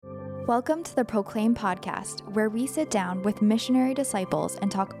Welcome to the Proclaim podcast, where we sit down with missionary disciples and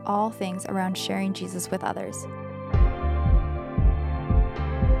talk all things around sharing Jesus with others.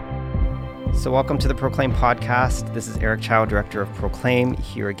 So welcome to the Proclaim podcast. This is Eric Chow, director of Proclaim,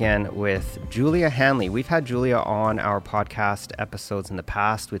 here again with Julia Hanley. We've had Julia on our podcast episodes in the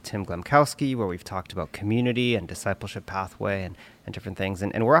past with Tim Glemkowski, where we've talked about community and discipleship pathway and different things.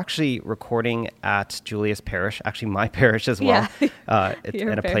 And we're actually recording at Julia's parish, actually my parish as well, at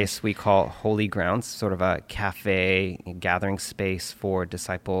a place we call Holy Grounds, sort of a cafe, gathering space for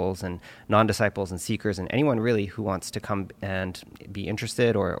disciples and non-disciples and seekers and anyone really who wants to come and be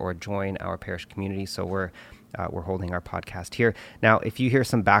interested or join our parish community. So we're holding our podcast here. Now, if you hear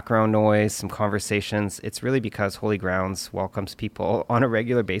some background noise, some conversations, it's really because Holy Grounds welcomes people on a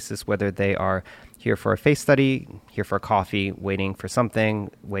regular basis, whether they are here for a faith study, here for a coffee, waiting for something,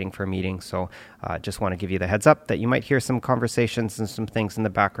 waiting for a meeting. So just want to give you the heads up that you might hear some conversations and some things in the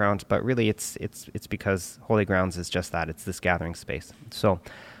background, but really it's because Holy Grounds is just that. It's this gathering space. So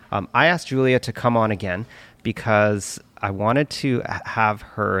I asked Julia to come on again because I wanted to have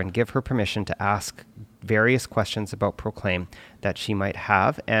her and give her permission to ask various questions about Proclaim that she might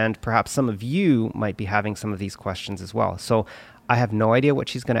have, and perhaps some of you might be having some of these questions as well. So I have no idea what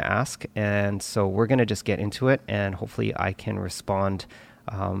she's going to ask, and so we're going to just get into it, and hopefully I can respond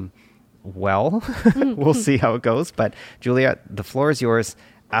well. We'll see how it goes. But Julia, the floor is yours.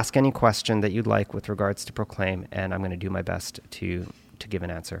 Ask any question that you'd like with regards to Proclaim, and I'm going to do my best to give an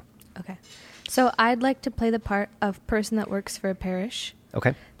answer. Okay. So I'd like to play the part of person that works for a parish.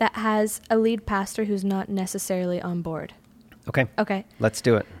 Okay. That has a lead pastor who's not necessarily on board. Okay. Okay. Let's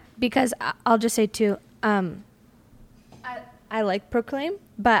do it. Because I'll just say too, I like Proclaim,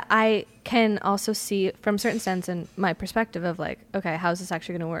 but I can also see from a certain sense in my perspective of like, okay, how's this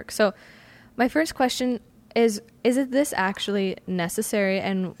actually going to work? So my first question is it this actually necessary,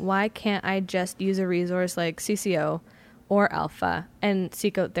 and why can't I just use a resource like CCO or Alpha and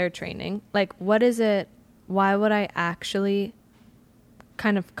seek out their training? Like, what is it? Why would I actually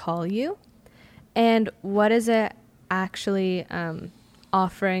kind of call you? And what is it actually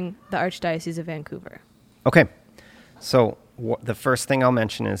offering the Archdiocese of Vancouver? Okay. So the first thing I'll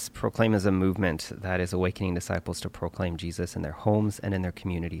mention is Proclaim is a movement that is awakening disciples to proclaim Jesus in their homes and in their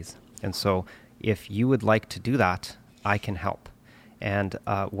communities. And so if you would like to do that, I can help. And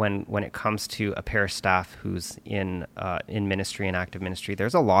when it comes to a parish staff who's in ministry and active ministry,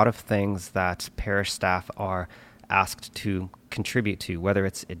 there's a lot of things that parish staff are asked to contribute to, whether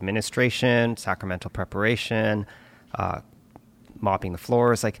it's administration, sacramental preparation, mopping the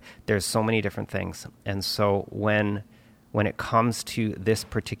floors. Like, there's so many different things. And so when it comes to this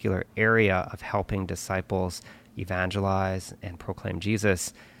particular area of helping disciples evangelize and proclaim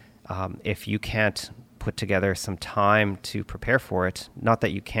Jesus, if you can't put together some time to prepare for it, not that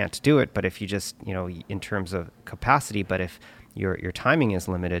you can't do it, but if you just, in terms of capacity, but if your timing is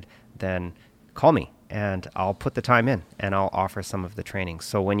limited, then call me and I'll put the time in and I'll offer some of the training.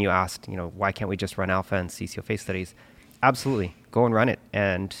 So when you asked, why can't we just run Alpha and CCO Faith Studies? Absolutely. Go and run it.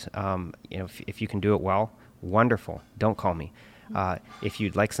 And, if you can do it well, wonderful. Don't call me. If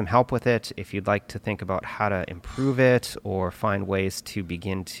you'd like some help with it, if you'd like to think about how to improve it or find ways to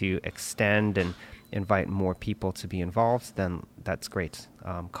begin to extend and invite more people to be involved, then that's great.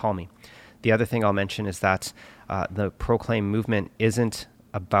 Call me. The other thing I'll mention is that the Proclaim movement isn't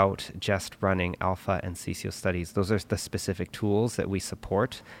about just running Alpha and CCO studies. Those are the specific tools that we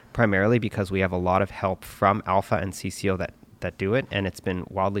support, primarily because we have a lot of help from Alpha and CCO that do it, and it's been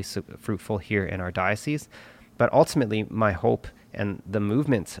wildly fruitful here in our diocese. But ultimately, my hope and the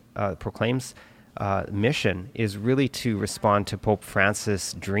movement Proclaim's mission is really to respond to Pope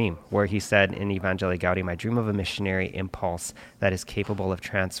Francis' dream, where he said in Evangelii Gaudium, I dream of a missionary impulse that is capable of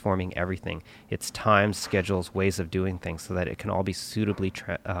transforming everything, its times, schedules, ways of doing things, so that it can all be suitably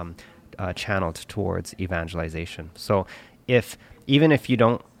channeled towards evangelization. So even if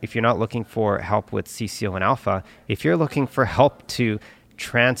you're not looking for help with CCO and Alpha, if you're looking for help to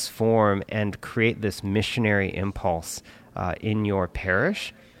transform and create this missionary impulse in your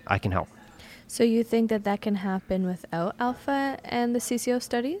parish, I can help. So you think that can happen without Alpha and the CCO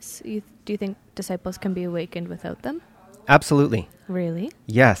studies? Do you think disciples can be awakened without them? Absolutely. Really?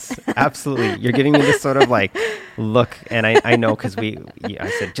 Yes, absolutely. You're giving me this sort of like look, and I know because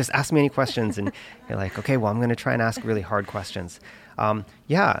I said, just ask me any questions, and you're like, okay, well, I'm going to try and ask really hard questions.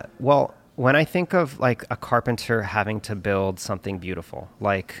 Well, when I think of like a carpenter having to build something beautiful,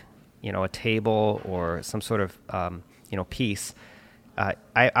 like, a table or some sort of, piece,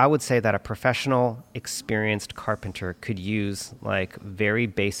 I would say that a professional, experienced carpenter could use like very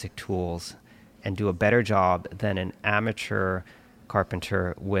basic tools and do a better job than an amateur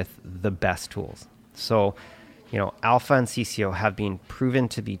carpenter with the best tools. So, Alpha and CCO have been proven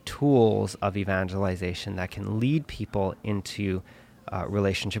to be tools of evangelization that can lead people into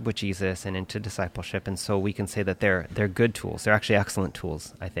relationship with Jesus and into discipleship. And so we can say that they're good tools. They're actually excellent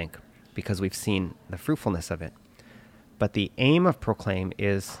tools, I think, because we've seen the fruitfulness of it. But the aim of Proclaim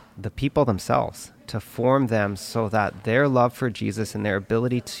is the people themselves, to form them so that their love for Jesus and their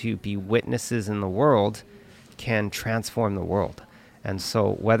ability to be witnesses in the world can transform the world. And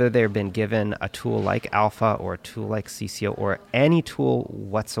so whether they've been given a tool like Alpha or a tool like CCO or any tool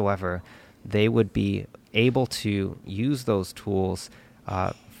whatsoever, they would be able to use those tools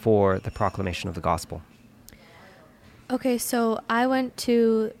for the proclamation of the gospel. Okay, so I went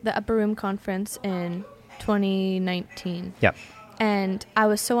to the Upper Room Conference in 2019. Yep. And I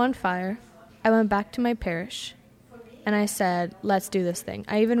was so on fire. I went back to my parish and I said, let's do this thing.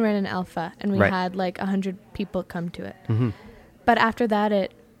 I even ran an Alpha and we had like 100 people come to it. Mm-hmm. But after that,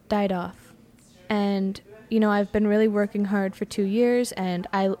 it died off. And, I've been really working hard for 2 years and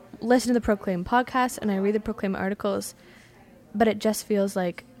I listen to the Proclaim podcast and I read the Proclaim articles, but it just feels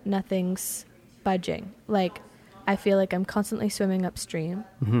like nothing's budging. Like, I feel like I'm constantly swimming upstream,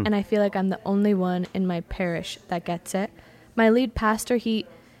 mm-hmm. and I feel like I'm the only one in my parish that gets it. My lead pastor, he's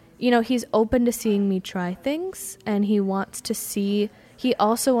open to seeing me try things, and he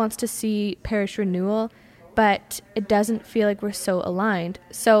also wants to see parish renewal, but it doesn't feel like we're so aligned.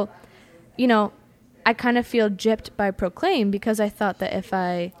 So, I kind of feel gypped by Proclaim because I thought that if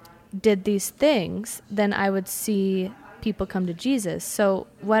I did these things, then I would see people come to Jesus. So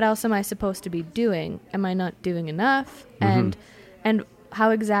what else am I supposed to be doing? Am I not doing enough? Mm-hmm. And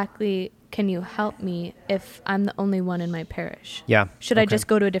how exactly can you help me if I'm the only one in my parish? Yeah. Should I just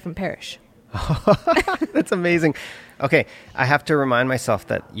go to a different parish? That's amazing. Okay, I have to remind myself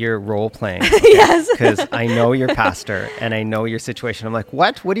that you're role-playing. Yes. Because I know your pastor and I know your situation. I'm like,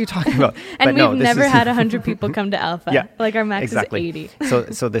 what? What are you talking about? And we've never had 100 people come to Alpha. Yeah, like our max exactly. is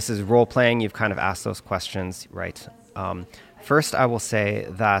 80. So this is role-playing. You've kind of asked those questions, right? First, I will say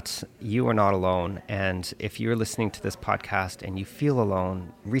that you are not alone. And if you're listening to this podcast and you feel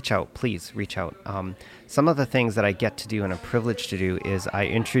alone, reach out. Please reach out. Some of the things that I get to do and I'm privileged to do is I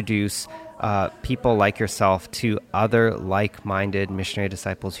introduce people like yourself to other like-minded missionary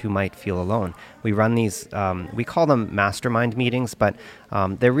disciples who might feel alone. We run these, we call them mastermind meetings, but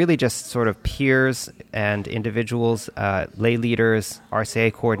they're really just sort of peers and individuals, lay leaders,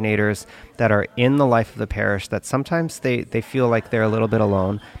 RCA coordinators that are in the life of the parish that sometimes they feel like they're a little bit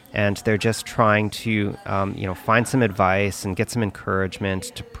alone and they're just trying to find some advice and get some encouragement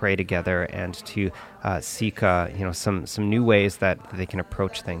to pray together and to seek some new ways that they can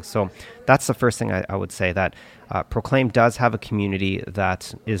approach things. So that's the first thing I would say, that Proclaim does have a community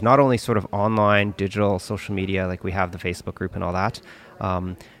that is not only sort of online, digital, social media, like we have the Facebook group and all that,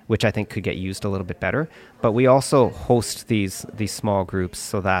 which I think could get used a little bit better. But we also host these small groups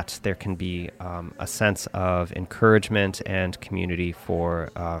so that there can be a sense of encouragement and community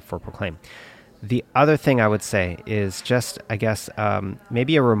for Proclaim. The other thing I would say is just, I guess,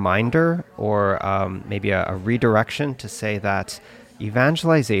 maybe a reminder or maybe a redirection to say that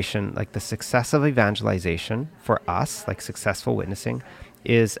evangelization, like the success of evangelization for us, like successful witnessing,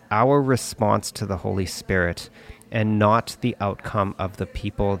 is our response to the Holy Spirit and not the outcome of the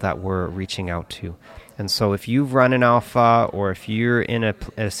people that we're reaching out to. And so if you've run an Alpha or if you're in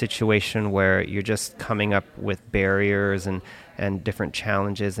a situation where you're just coming up with barriers and different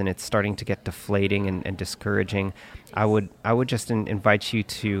challenges and it's starting to get deflating and discouraging, I would just invite you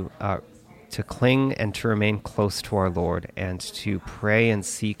to cling and to remain close to our Lord and to pray and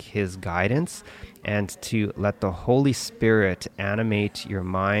seek His guidance and to let the Holy Spirit animate your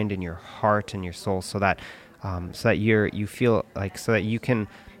mind and your heart and your soul so that you feel like, so that you can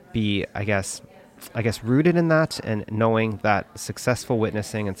be, I guess rooted in that and knowing that successful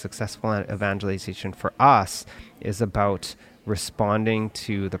witnessing and successful evangelization for us is about responding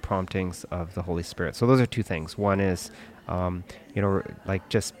to the promptings of the Holy Spirit. So those are two things. One is,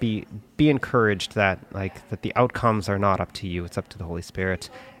 just be encouraged that the outcomes are not up to you. It's up to the Holy Spirit.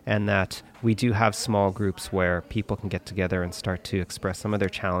 And that we do have small groups where people can get together and start to express some of their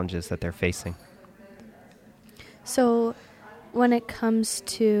challenges that they're facing. So when it comes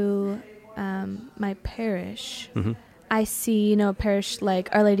to my parish, mm-hmm. I see, a parish like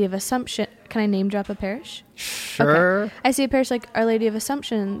Our Lady of Assumption. Can I name drop a parish? Sure. Okay. I see a parish like Our Lady of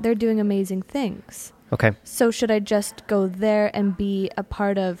Assumption. They're doing amazing things. Okay. So should I just go there and be a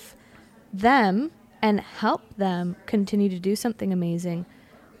part of them and help them continue to do something amazing?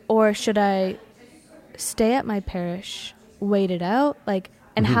 Or should I stay at my parish, wait it out? And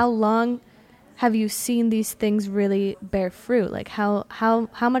mm-hmm. have you seen these things really bear fruit? Like how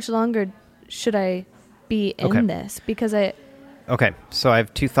much longer should I be in this? Because Okay, so I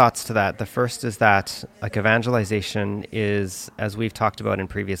have two thoughts to that. The first is that like evangelization is, as we've talked about in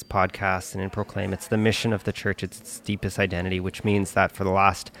previous podcasts and in Proclaim, it's the mission of the church. It's its deepest identity, which means that for the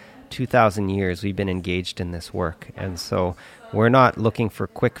last 2,000 years, we've been engaged in this work. And so we're not looking for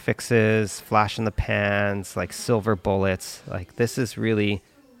quick fixes, flash in the pans, like silver bullets. Like this is really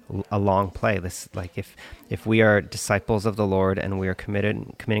a long play. This, like if we are disciples of the Lord and we are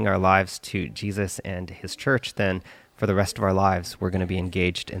committing our lives to Jesus and his church, then for the rest of our lives, we're going to be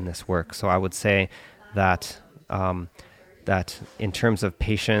engaged in this work. So I would say that that in terms of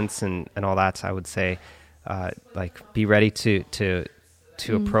patience and all that, I would say like be ready to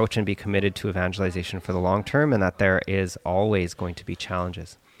approach and be committed to evangelization for the long term, and that there is always going to be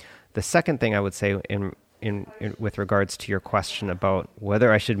challenges. The second thing I would say in with regards to your question about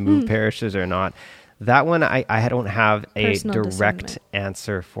whether I should move parishes or not, that one I don't have a direct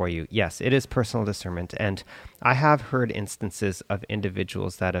answer for you. Yes, it is personal discernment, and I have heard instances of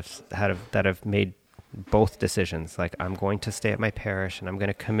individuals that have made both decisions. Like, I'm going to stay at my parish and I'm going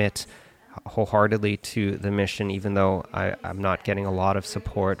to commit wholeheartedly to the mission, even though I'm not getting a lot of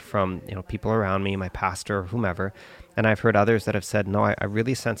support from people around me, my pastor or whomever. And I've heard others that have said, no, I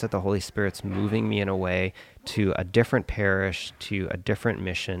really sense that the Holy Spirit's moving me in a way to a different parish, to a different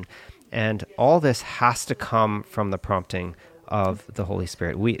mission. And all this has to come from the prompting of the Holy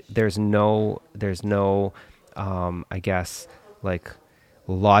Spirit. There's no I guess, like,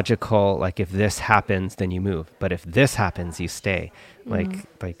 logical, like, if this happens, then you move. But if this happens, you stay.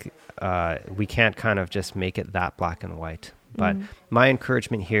 We can't kind of just make it that black and white. But my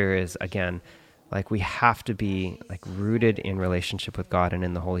encouragement here is, again, like, we have to be like rooted in relationship with God and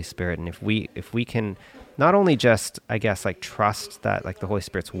in the Holy Spirit. And if we can not only just, I guess, like, trust that like the Holy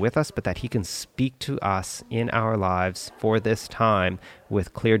Spirit's with us, but that he can speak to us in our lives for this time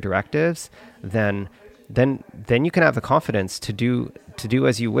with clear directives, then you can have the confidence to do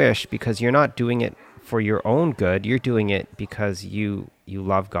as you wish, because you're not doing it for your own good. You're doing it because you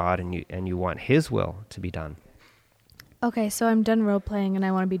love God and you want his will to be done. Okay, so I'm done role playing and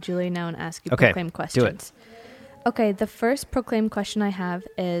I want to be Julie now and ask you Proclaim questions. Do it. Okay, the first Proclaim question I have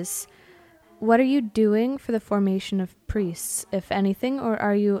is, what are you doing for the formation of priests, if anything, or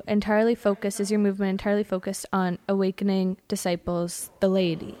are you entirely focused, is your movement entirely focused on awakening disciples, the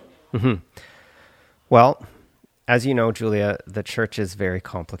laity? Mm-hmm. Well, as you know, Julia, the church is very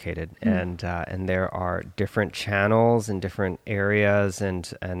complicated, and there are different channels and different areas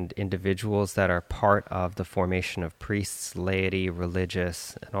and individuals that are part of the formation of priests, laity,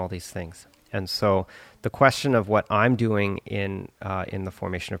 religious, and all these things. And so the question of what I'm doing in the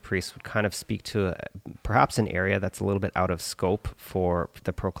formation of priests would kind of speak to perhaps an area that's a little bit out of scope for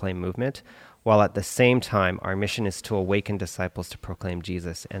the Proclaim movement, while at the same time our mission is to awaken disciples to proclaim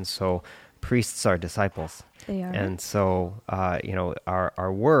Jesus. And so priests are disciples. They are. And so,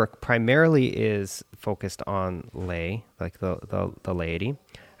 our work primarily is focused on lay, like the laity.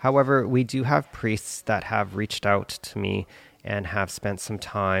 However, we do have priests that have reached out to me and have spent some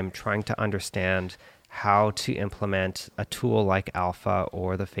time trying to understand how to implement a tool like Alpha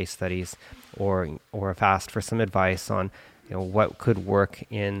or the Faith Studies or a fast for some advice on what could work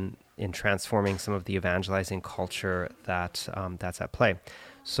in transforming some of the evangelizing culture that's at play.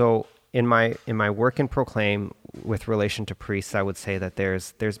 So in my work in Proclaim with relation to priests, I would say that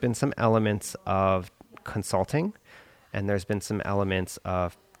there's been some elements of consulting, and there's been some elements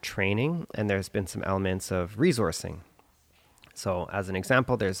of training, and there's been some elements of resourcing. So as an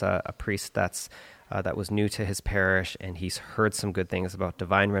example, there's a priest that was new to his parish, and he's heard some good things about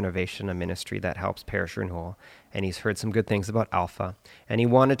Divine Renovation, a ministry that helps parish renewal, and he's heard some good things about Alpha, and he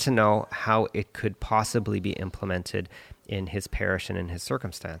wanted to know how it could possibly be implemented in his parish and in his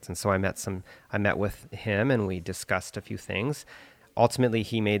circumstance. And so I met with him, and we discussed a few things. Ultimately,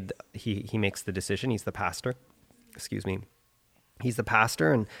 he makes the decision. He's the pastor. Excuse me. He's the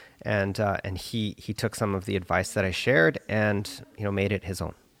pastor, and he took some of the advice that I shared and made it his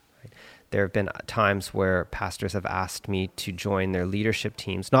own. Right? There have been times where pastors have asked me to join their leadership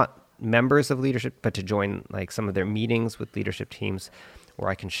teams, not members of leadership, but to join like some of their meetings with leadership teams, where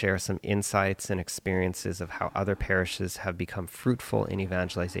I can share some insights and experiences of how other parishes have become fruitful in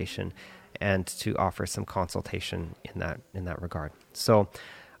evangelization, and to offer some consultation in that regard. So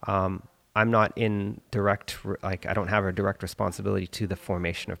I'm not in direct, I don't have a direct responsibility to the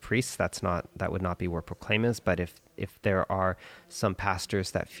formation of priests. That would not be where Proclaim is. But if there are some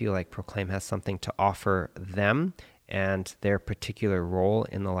pastors that feel like Proclaim has something to offer them and their particular role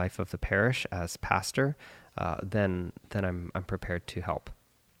in the life of the parish as pastor, then I'm prepared to help.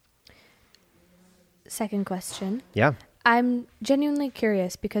 second question. Yeah. I'm genuinely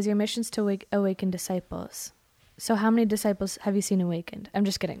curious because your mission's to awaken disciples. So how many disciples have you seen awakened? I'm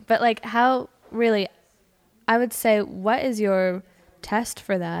just kidding. But like how really, I would say, what is your test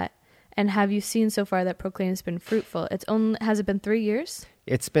for that? And have you seen so far that Proclaim has been fruitful? Has it been 3 years?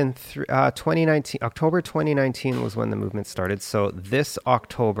 It's been 2019. October 2019 was when the movement started. So this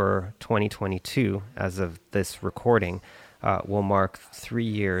October 2022, as of this recording, will mark 3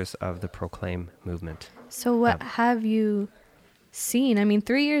 years of the Proclaim movement. So what have you seen? I mean,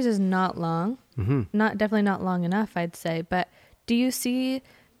 3 years is not long. Mm-hmm. Definitely not long enough, I'd say. But do you see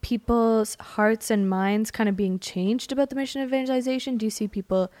people's hearts and minds kind of being changed about the mission of evangelization? Do you see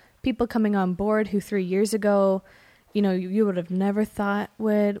people coming on board who 3 years ago, you would have never thought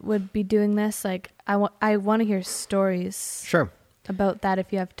would be doing this? Like, I want to hear stories. Sure. About that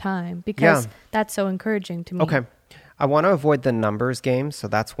if you have time, because that's so encouraging to me. Okay. I want to avoid the numbers game, so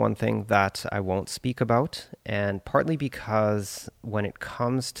that's one thing that I won't speak about, and partly because when it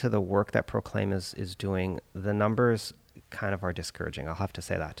comes to the work that Proclaim is doing, the numbers kind of are discouraging. I'll have to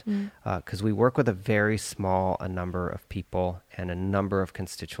say that, because we work with a very small number of people and a number of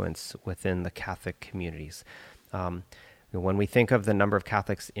constituents within the Catholic communities. When we think of the number of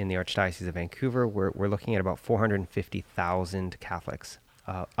Catholics in the Archdiocese of Vancouver, we're looking at about 450,000 Catholics.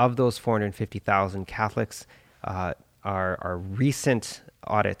 Of those 450,000 Catholics, our recent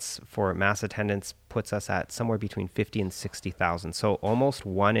audits for mass attendance puts us at somewhere between 50 and 60,000. So almost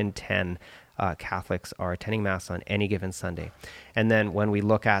 1 in 10 Catholics are attending Mass on any given Sunday. And then when we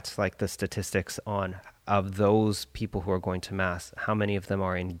look at like the statistics of those people who are going to Mass, how many of them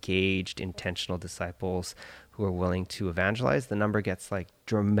are engaged, intentional disciples who are willing to evangelize, the number gets like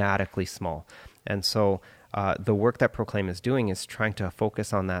dramatically small. And so the work that Proclaim is doing is trying to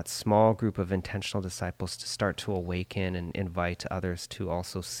focus on that small group of intentional disciples to start to awaken and invite others to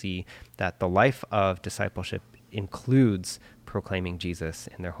also see that the life of discipleship includes proclaiming Jesus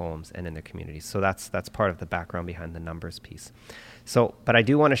in their homes and in their communities. So that's part of the background behind the numbers piece. So, but I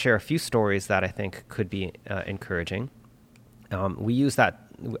do want to share a few stories that I think could be encouraging. We use that,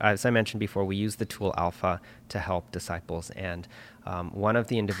 as I mentioned before, we use the tool Alpha to help disciples. And one of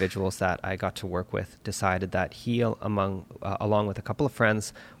the individuals that I got to work with decided that he, along with a couple of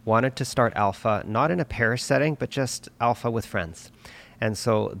friends, wanted to start Alpha, not in a parish setting, but just Alpha with friends. And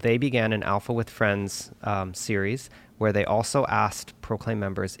so they began an Alpha with Friends series where they also asked Proclaim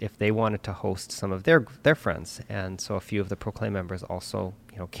members if they wanted to host some of their friends. And so a few of the Proclaim members also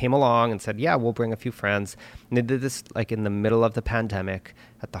came along and said, yeah, we'll bring a few friends. And they did this like in the middle of the pandemic,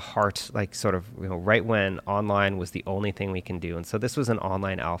 at the heart, like sort of right when online was the only thing we can do. And so this was an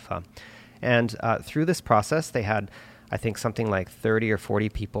online Alpha. And through this process, they had, I think, something like 30 or 40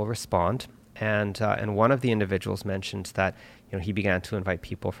 people respond. And one of the individuals mentioned that he began to invite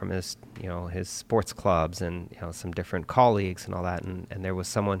people from his sports clubs and some different colleagues and all that. And there was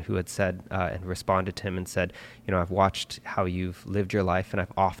someone who had said and responded to him and said, I've watched how you've lived your life, and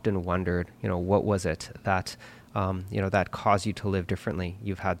I've often wondered, what was it that that caused you to live differently?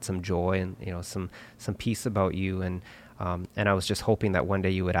 You've had some joy and some peace about you, and I was just hoping that one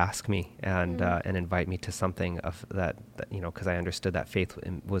day you would ask me and invite me to something of that because I understood that faith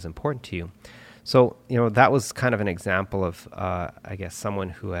was important to you. So, that was kind of an example of, I guess, someone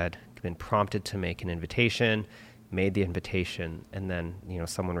who had been prompted to make an invitation, made the invitation, and then,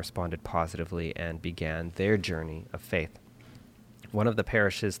 someone responded positively and began their journey of faith. One of the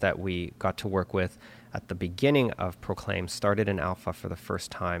parishes that we got to work with at the beginning of Proclaim started an Alpha for the first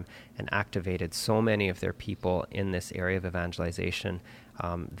time and activated so many of their people in this area of evangelization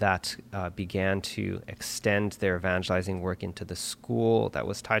that began to extend their evangelizing work into the school that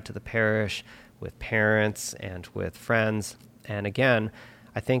was tied to the parish, with parents and with friends. And again,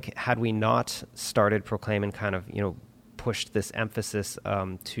 I think had we not started Proclaim and kind of, pushed this emphasis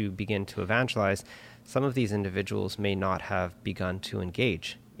to begin to evangelize, some of these individuals may not have begun to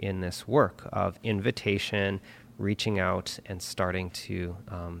engage in this work of invitation, reaching out, and starting to,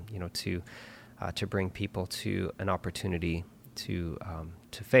 to bring people to an opportunity to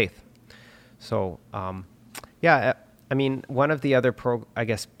faith. So, I mean, one of the other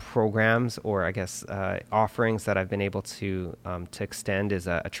programs or offerings that I've been able to extend is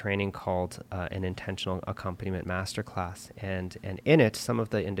a training called an Intentional Accompaniment Masterclass, and in it, some of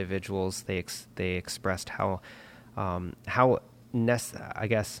the individuals they expressed how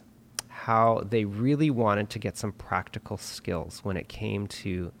they really wanted to get some practical skills when it came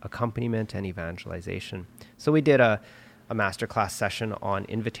to accompaniment and evangelization. So we did a masterclass session on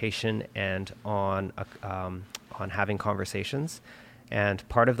invitation and on having conversations. And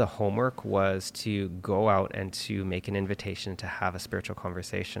part of the homework was to go out and to make an invitation to have a spiritual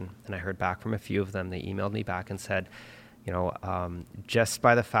conversation. And I heard back from a few of them. They emailed me back and said, just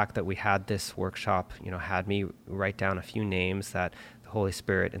by the fact that we had this workshop, had me write down a few names that the Holy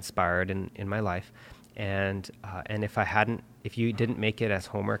Spirit inspired in my life. And if you didn't make it as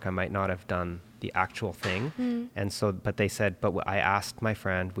homework, I might not have done the actual thing. And so, but they said, I asked my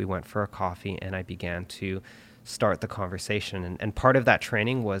friend, we went for a coffee, and I began to start the conversation. And part of that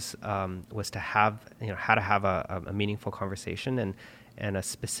training was to have, how to have a meaningful conversation. And a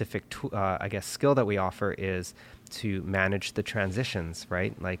specific, skill that we offer is to manage the transitions,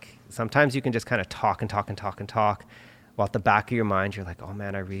 right? Like sometimes you can just kind of talk and talk and talk and talk, while at the back of your mind, you're like, oh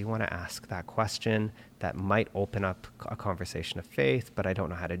man, I really want to ask that question that might open up a conversation of faith, but I don't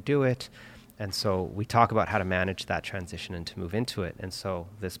know how to do it. And so we talk about how to manage that transition and to move into it. And so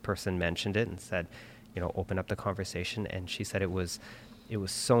this person mentioned it and said, open up the conversation. And she said it was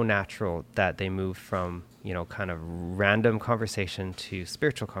so natural that they moved from, kind of random conversation to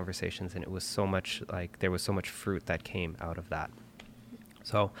spiritual conversations. And it was so much there was so much fruit that came out of that.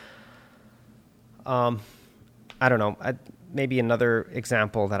 So, I don't know. Maybe another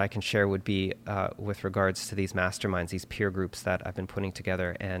example that I can share would be with regards to these masterminds, these peer groups that I've been putting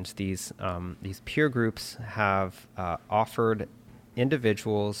together. And these peer groups have offered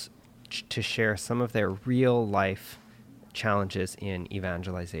individuals to share some of their real life challenges in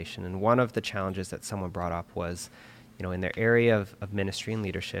evangelization. And one of the challenges that someone brought up was, in their area of ministry and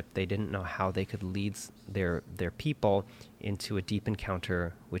leadership, they didn't know how they could lead their people into a deep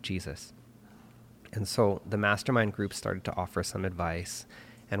encounter with Jesus. And so the mastermind group started to offer some advice.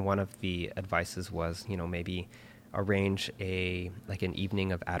 And one of the advices was, maybe arrange an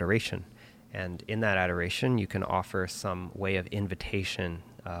evening of adoration. And in that adoration, you can offer some way of invitation,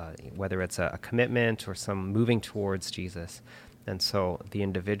 whether it's a commitment or some moving towards Jesus. And so the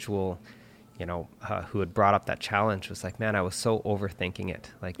individual, who had brought up that challenge was like, man, I was so overthinking it.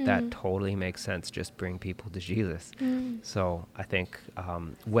 That totally makes sense. Just bring people to Jesus. So I think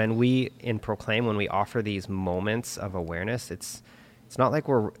when we offer these moments of awareness, it's not like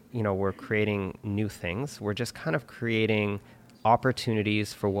we're creating new things. We're just kind of creating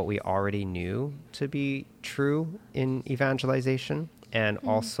opportunities for what we already knew to be true in evangelization, and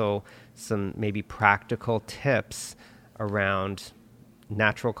also some maybe practical tips around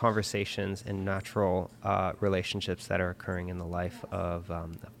natural conversations and natural relationships that are occurring in the life of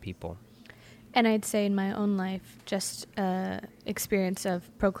people. And I'd say in my own life, just experience of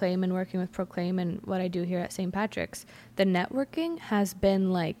Proclaim and working with Proclaim and what I do here at St. Patrick's, the networking has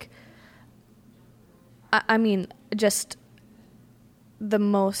been just the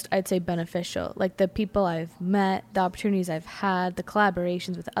most, I'd say, beneficial. Like the people I've met, the opportunities I've had, the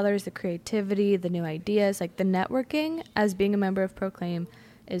collaborations with others, the creativity, the new ideas, the networking as being a member of Proclaim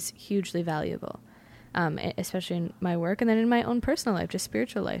is hugely valuable, especially in my work and then in my own personal life, just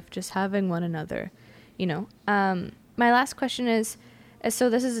spiritual life, just having one another, My last question is,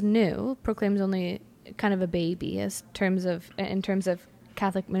 so this is new. Proclaim's only kind of a baby in terms of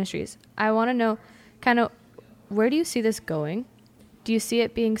Catholic ministries. I want to know kind of where do you see this going? Do you see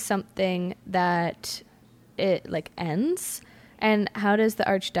it being something that it ends? And how does the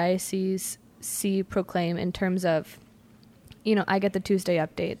Archdiocese see Proclaim in terms of, I get the Tuesday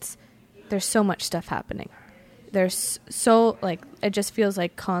updates. There's so much stuff happening. There's so it just feels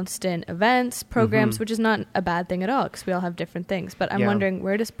like constant events, programs, which is not a bad thing at all because we all have different things. But I'm wondering,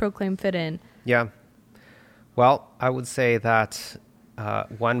 where does Proclaim fit in? Yeah. Well, I would say that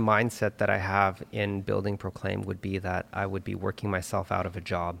one mindset that I have in building Proclaim would be that I would be working myself out of a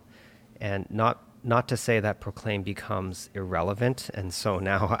job, and not to say that Proclaim becomes irrelevant and so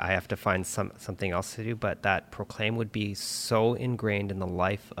now I have to find something else to do, but that Proclaim would be so ingrained in the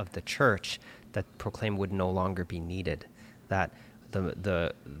life of the church that Proclaim would no longer be needed, that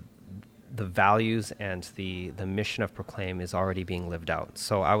the values and the mission of Proclaim is already being lived out.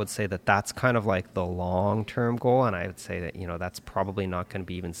 So I would say that that's kind of the long-term goal, and I would say that, that's probably not going to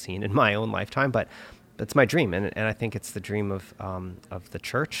be even seen in my own lifetime, but it's my dream, and I think it's the dream of the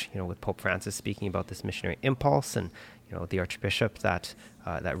church, with Pope Francis speaking about this missionary impulse, and, the Archbishop that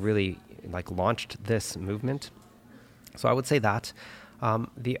really launched this movement. So I would say that.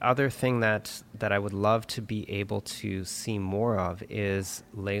 The other thing that I would love to be able to see more of is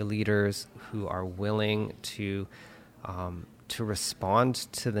lay leaders who are willing to respond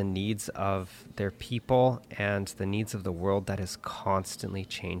to the needs of their people and the needs of the world that is constantly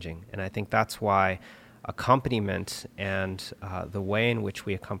changing. And I think that's why accompaniment and the way in which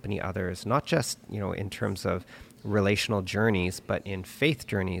we accompany others, not just in terms of relational journeys, but in faith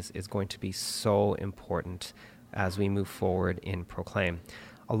journeys, is going to be so important as we move forward in Proclaim.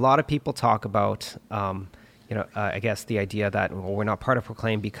 A lot of people talk about, I guess the idea that we're not part of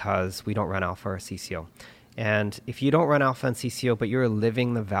Proclaim because we don't run Alpha or CCO. And if you don't run Alpha and CCO, but you're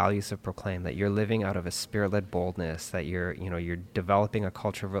living the values of Proclaim, that you're living out of a spirit-led boldness, that you're developing a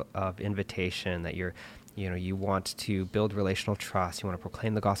culture of invitation, that you want to build relational trust, you want to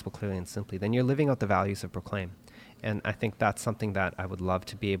proclaim the gospel clearly and simply, then you're living out the values of Proclaim. And I think that's something that I would love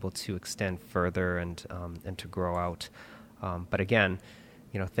to be able to extend further and to grow out. But again,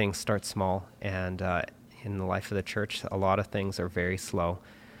 things start small, and in the life of the church, a lot of things are very slow.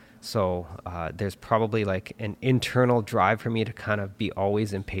 So there's probably like an internal drive for me to kind of be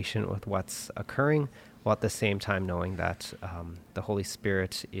always impatient with what's occurring, while at the same time knowing that the Holy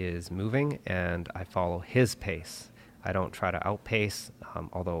Spirit is moving and I follow His pace. I don't try to outpace,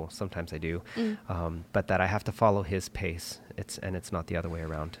 although sometimes I do, but that I have to follow His pace. It's not the other way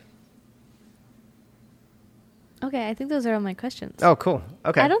around. Okay, I think those are all my questions. Oh, cool.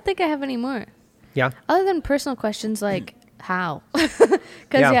 Okay. I don't think I have any more. Yeah. Other than personal questions like how? Because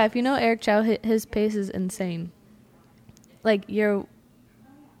if you know Eric Chow, his pace is insane. Like your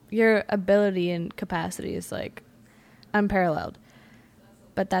ability and capacity is like unparalleled.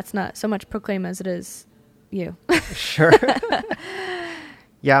 But that's not so much Proclaim as it is you. Sure.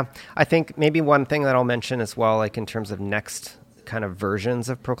 Yeah, I think maybe one thing that I'll mention as well, like in terms of next kind of versions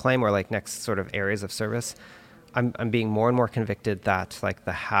of Proclaim or like next sort of areas of service, I'm being more and more convicted that like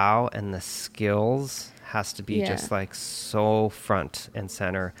the how and the skills has to be just like so front and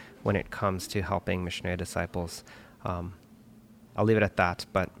center when it comes to helping missionary disciples. I'll leave it at that,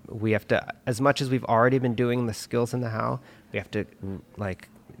 but we have to, as much as we've already been doing the skills and the how, we have to like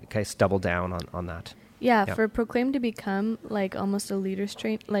double down on that. Yeah, for Proclaim to become like almost a leaders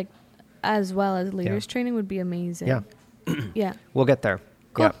like as well as leaders training would be amazing. Yeah. Yeah. We'll get there.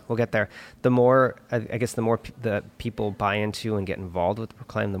 Cool. Yeah, we'll get there. The more, I guess, the more the people buy into and get involved with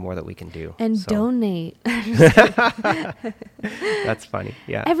Proclaim, the more that we can do. And donate. That's funny.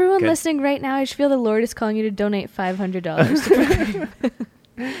 Yeah. Everyone listening right now, I just feel the Lord is calling you to donate $500 to Proclaim.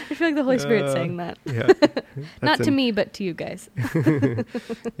 I feel like the Holy Spirit's saying that. Yeah. Not to me, but to you guys. Yeah.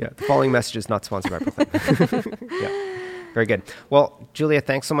 The following message is not sponsored by Proclaim. Yeah. Very good. Well, Julia,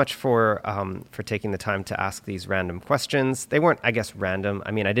 thanks so much for taking the time to ask these random questions. They weren't, I guess, random.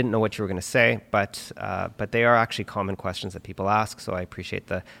 I mean, I didn't know what you were going to say, but they are actually common questions that people ask. So I appreciate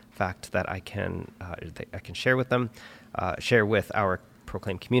the fact that I can share with them, share with our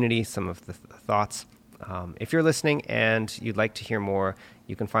Proclaim community some of the thoughts. If you're listening and you'd like to hear more,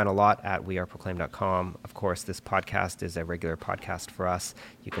 you can find a lot at weareproclaim.com. Of course, this podcast is a regular podcast for us.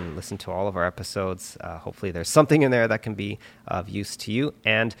 You can listen to all of our episodes. Hopefully there's something in there that can be of use to you.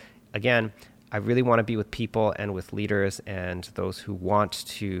 And again, I really want to be with people and with leaders and those who want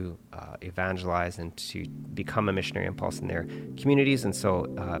to evangelize and to become a missionary impulse in their communities. And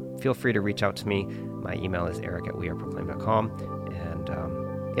so feel free to reach out to me. My email is eric@weareproclaim.com.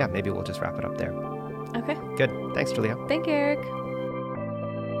 And maybe we'll just wrap it up there. Okay. Good. Thanks, Julia. Thank you, Eric.